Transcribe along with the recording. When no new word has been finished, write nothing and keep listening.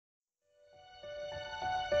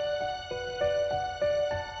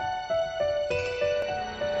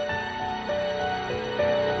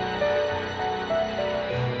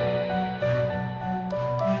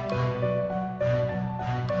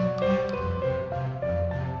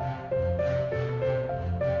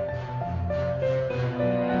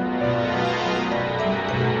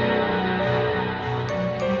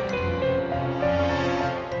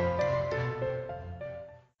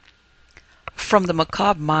From the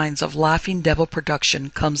macabre minds of Laughing Devil Production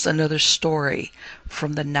comes another story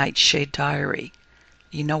from the Nightshade Diary.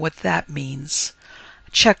 You know what that means.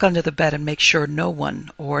 Check under the bed and make sure no one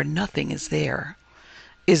or nothing is there.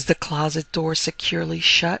 Is the closet door securely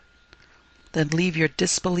shut? Then leave your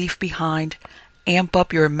disbelief behind, amp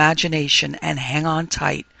up your imagination, and hang on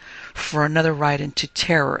tight for another ride into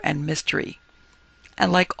terror and mystery.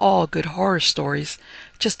 And like all good horror stories,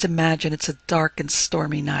 just imagine it's a dark and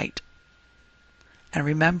stormy night. And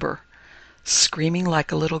remember, screaming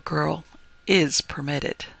like a little girl is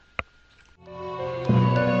permitted.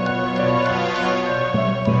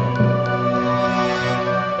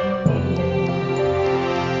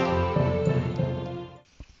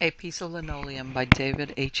 A Piece of Linoleum by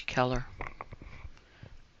David H. Keller.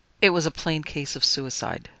 It was a plain case of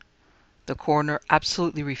suicide. The coroner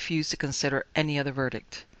absolutely refused to consider any other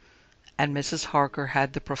verdict, and Mrs. Harker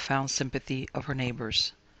had the profound sympathy of her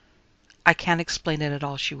neighbors. "I can't explain it at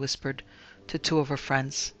all," she whispered to two of her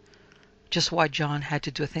friends. "Just why John had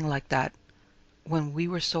to do a thing like that, when we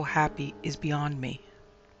were so happy, is beyond me.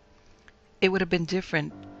 It would have been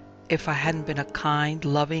different if I hadn't been a kind,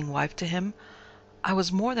 loving wife to him. I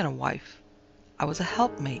was more than a wife. I was a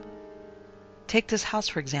helpmate. Take this house,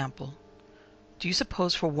 for example. Do you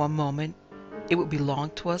suppose for one moment it would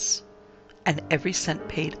belong to us, and every cent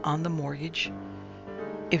paid on the mortgage,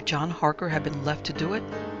 if John Harker had been left to do it?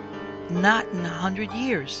 Not in 100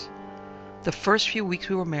 years. The first few weeks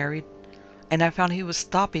we were married, and I found he was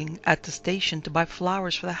stopping at the station to buy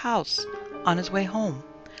flowers for the house on his way home.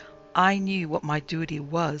 I knew what my duty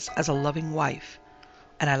was as a loving wife,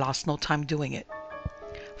 and I lost no time doing it.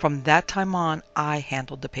 From that time on, I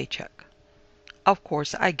handled the paycheck. Of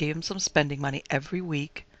course, I gave him some spending money every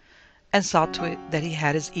week, and saw to it that he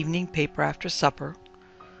had his evening paper after supper,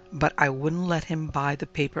 but I wouldn't let him buy the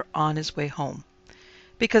paper on his way home,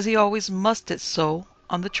 because he always mussed it so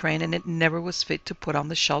on the train, and it never was fit to put on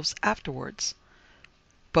the shelves afterwards.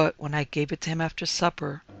 But when I gave it to him after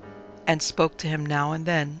supper, and spoke to him now and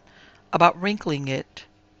then about wrinkling it,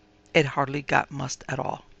 it hardly got mussed at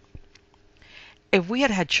all. If we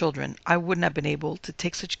had had children, I wouldn't have been able to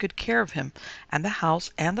take such good care of him and the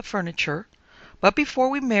house and the furniture, but before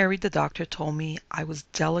we married, the doctor told me I was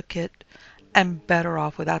delicate and better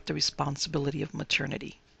off without the responsibility of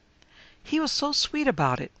maternity. He was so sweet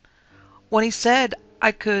about it, when he said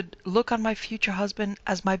I could look on my future husband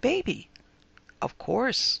as my baby. Of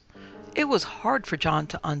course, it was hard for John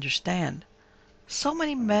to understand. So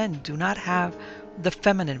many men do not have the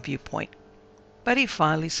feminine viewpoint, but he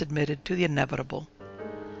finally submitted to the inevitable,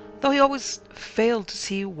 though he always failed to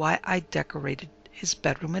see why I decorated his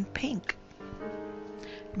bedroom in pink.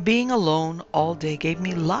 Being alone all day gave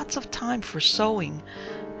me lots of time for sewing,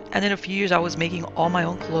 and in a few years I was making all my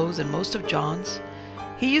own clothes and most of John's.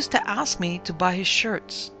 He used to ask me to buy his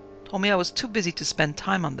shirts, told me I was too busy to spend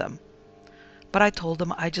time on them. But I told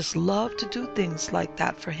him I just loved to do things like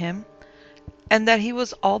that for him, and that he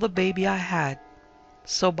was all the baby I had.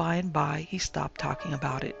 So by and by he stopped talking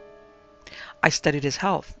about it. I studied his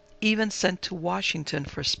health, even sent to Washington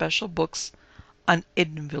for special books on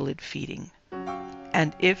invalid feeding.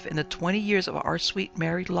 And if in the 20 years of our sweet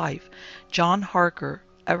married life John Harker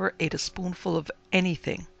ever ate a spoonful of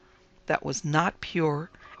anything that was not pure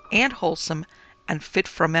and wholesome and fit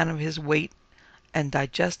for a man of his weight and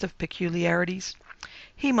digestive peculiarities,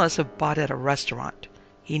 he must have bought it at a restaurant.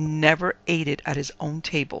 He never ate it at his own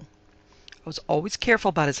table. I was always careful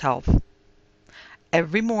about his health.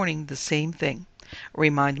 Every morning the same thing.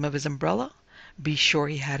 Remind him of his umbrella, be sure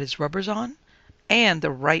he had his rubbers on, and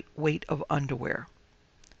the right weight of underwear.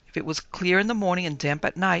 If it was clear in the morning and damp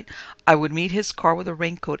at night, I would meet his car with a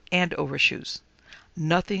raincoat and overshoes.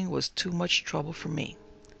 Nothing was too much trouble for me.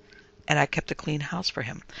 And I kept a clean house for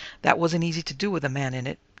him. That wasn't easy to do with a man in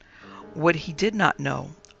it. What he did not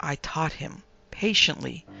know, I taught him,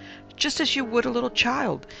 patiently, just as you would a little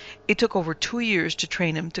child. It took over 2 years to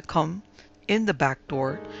train him to come in the back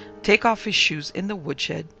door, take off his shoes in the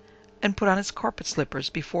woodshed, and put on his carpet slippers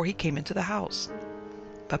before he came into the house.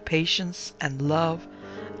 But patience and love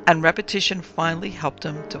and repetition finally helped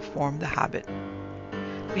him to form the habit.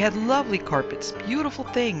 We had lovely carpets, beautiful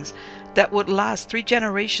things that would last 3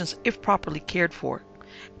 generations if properly cared for.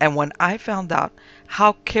 And when I found out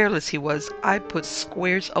how careless he was, I put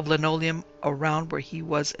squares of linoleum around where he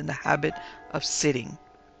was in the habit of sitting.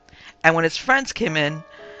 And when his friends came in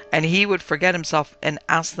and he would forget himself and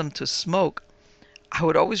ask them to smoke, I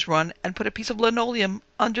would always run and put a piece of linoleum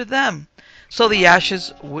under them so the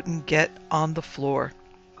ashes wouldn't get on the floor.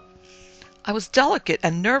 I was delicate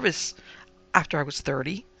and nervous after I was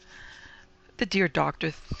 30. The dear doctor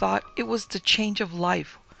thought it was the change of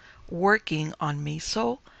life working on me,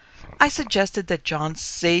 so I suggested that John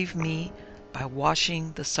save me by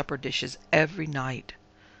washing the supper dishes every night.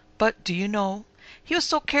 But do you know, he was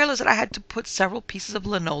so careless that I had to put several pieces of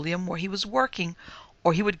linoleum where he was working,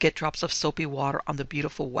 or he would get drops of soapy water on the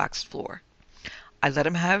beautiful waxed floor. I let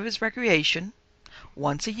him have his recreation.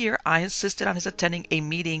 Once a year I insisted on his attending a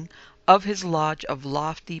meeting of his lodge of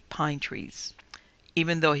lofty pine trees,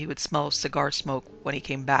 even though he would smell of cigar smoke when he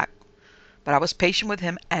came back. But I was patient with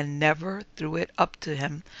him and never threw it up to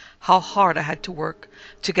him how hard I had to work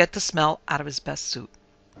to get the smell out of his best suit.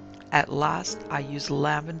 At last I used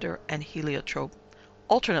lavender and heliotrope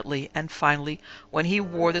alternately, and finally, when he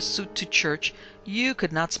wore the suit to church, you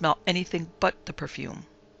could not smell anything but the perfume.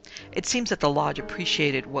 It seems that the lodge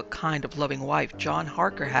appreciated what kind of loving wife John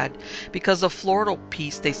Harker had, because the floral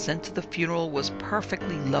piece they sent to the funeral was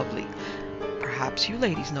perfectly lovely. Perhaps you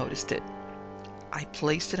ladies noticed it. I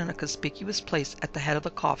placed it in a conspicuous place at the head of the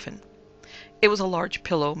coffin. It was a large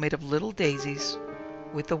pillow made of little daisies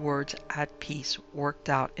with the words "at peace" worked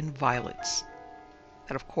out in violets.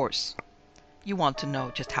 And of course, you want to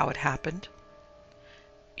know just how it happened.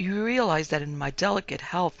 You realize that in my delicate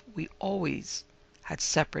health we always had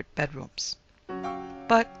separate bedrooms.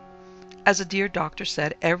 But, as a dear doctor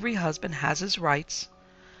said, every husband has his rights,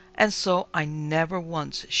 and so I never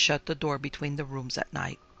once shut the door between the rooms at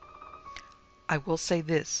night. I will say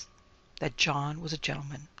this, that John was a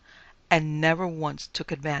gentleman, and never once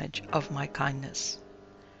took advantage of my kindness.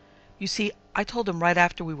 You see, I told him right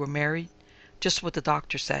after we were married, just what the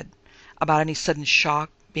doctor said, about any sudden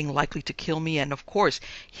shock being likely to kill me, and of course,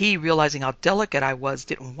 he, realizing how delicate I was,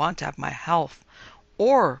 didn't want to have my health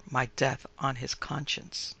or my death on his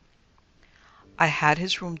conscience. I had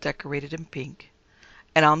his room decorated in pink,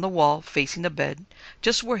 and on the wall, facing the bed,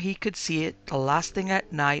 just where he could see it the last thing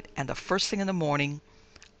at night and the first thing in the morning,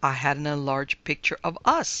 I had an enlarged picture of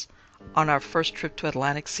us on our first trip to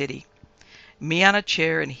Atlantic City. Me on a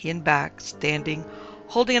chair and he in back, standing,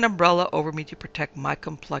 holding an umbrella over me to protect my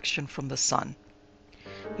complexion from the sun.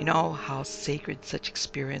 You know how sacred such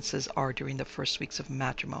experiences are during the first weeks of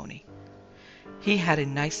matrimony. He had a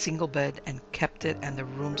nice single bed and kept it and the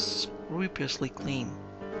room scrupulously clean.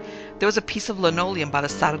 There was a piece of linoleum by the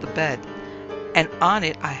side of the bed, and on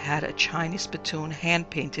it I had a Chinese spittoon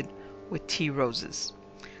hand-painted with tea roses.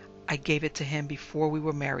 I gave it to him before we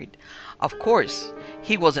were married. Of course,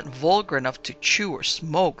 he wasn't vulgar enough to chew or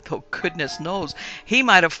smoke, though goodness knows he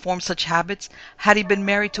might have formed such habits had he been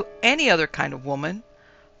married to any other kind of woman,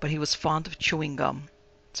 but he was fond of chewing gum.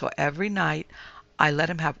 So every night I let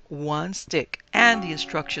him have one stick, and the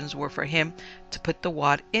instructions were for him to put the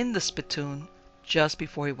wad in the spittoon just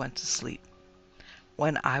before he went to sleep.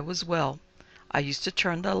 When I was well, I used to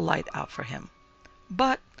turn the light out for him,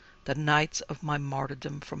 but the nights of my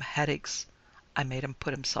martyrdom from headaches, I made him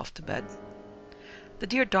put himself to bed. The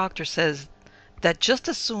dear doctor says that just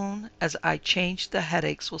as soon as I change the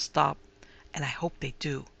headaches will stop, and I hope they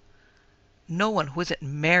do. No one who isn't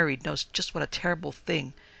married knows just what a terrible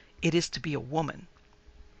thing it is to be a woman.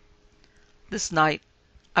 This night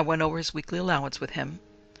I went over his weekly allowance with him,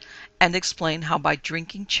 and explained how by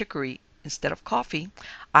drinking chicory instead of coffee,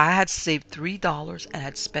 I had saved $3 and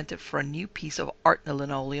had spent it for a new piece of art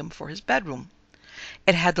linoleum for his bedroom.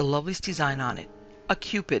 It had the loveliest design on it, a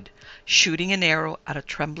cupid shooting an arrow at a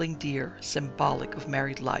trembling deer, symbolic of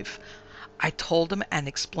married life. I told him and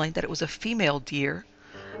explained that it was a female deer,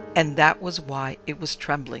 and that was why it was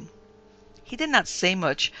trembling. He did not say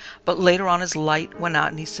much, but later on his light went out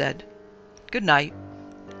and he said, "Good night."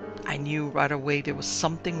 I knew right away there was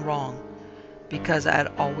something wrong, because I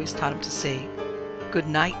had always taught him to say, "Good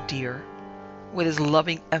night, dear," with his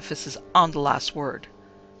loving emphasis on the last word.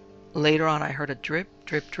 Later on I heard a drip,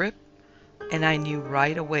 drip, drip, and I knew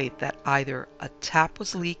right away that either a tap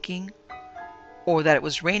was leaking or that it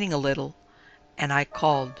was raining a little, and I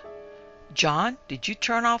called, "John, did you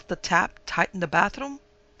turn off the tap tight in the bathroom?"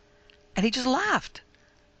 And he just laughed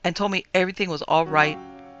and told me everything was all right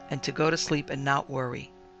and to go to sleep and not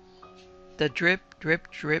worry. The drip,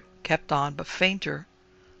 drip, drip kept on, but fainter,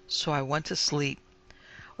 so I went to sleep.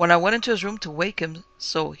 When I went into his room to wake him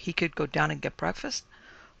so he could go down and get breakfast,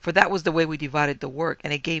 for that was the way we divided the work,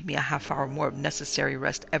 and it gave me a half hour more of necessary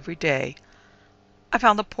rest every day, I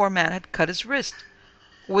found the poor man had cut his wrist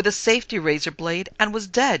with a safety razor blade and was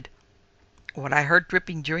dead. What I heard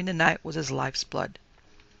dripping during the night was his life's blood.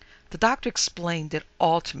 The doctor explained it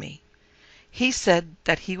all to me. He said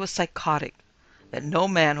that he was psychotic, that no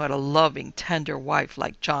man who had a loving, tender wife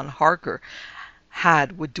like John Harker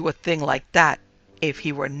had would do a thing like that if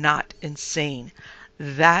he were not insane.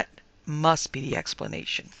 That must be the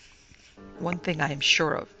explanation. One thing I am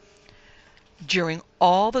sure of. During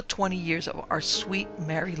all the 20 years of our sweet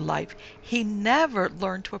married life, he never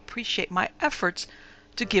learned to appreciate my efforts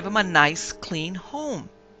to give him a nice, clean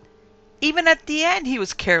home. Even at the end, he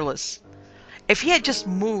was careless. If he had just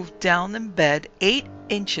moved down in bed 8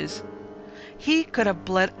 inches, he could have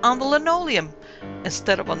bled on the linoleum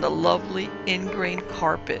instead of on the lovely ingrain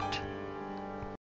carpet.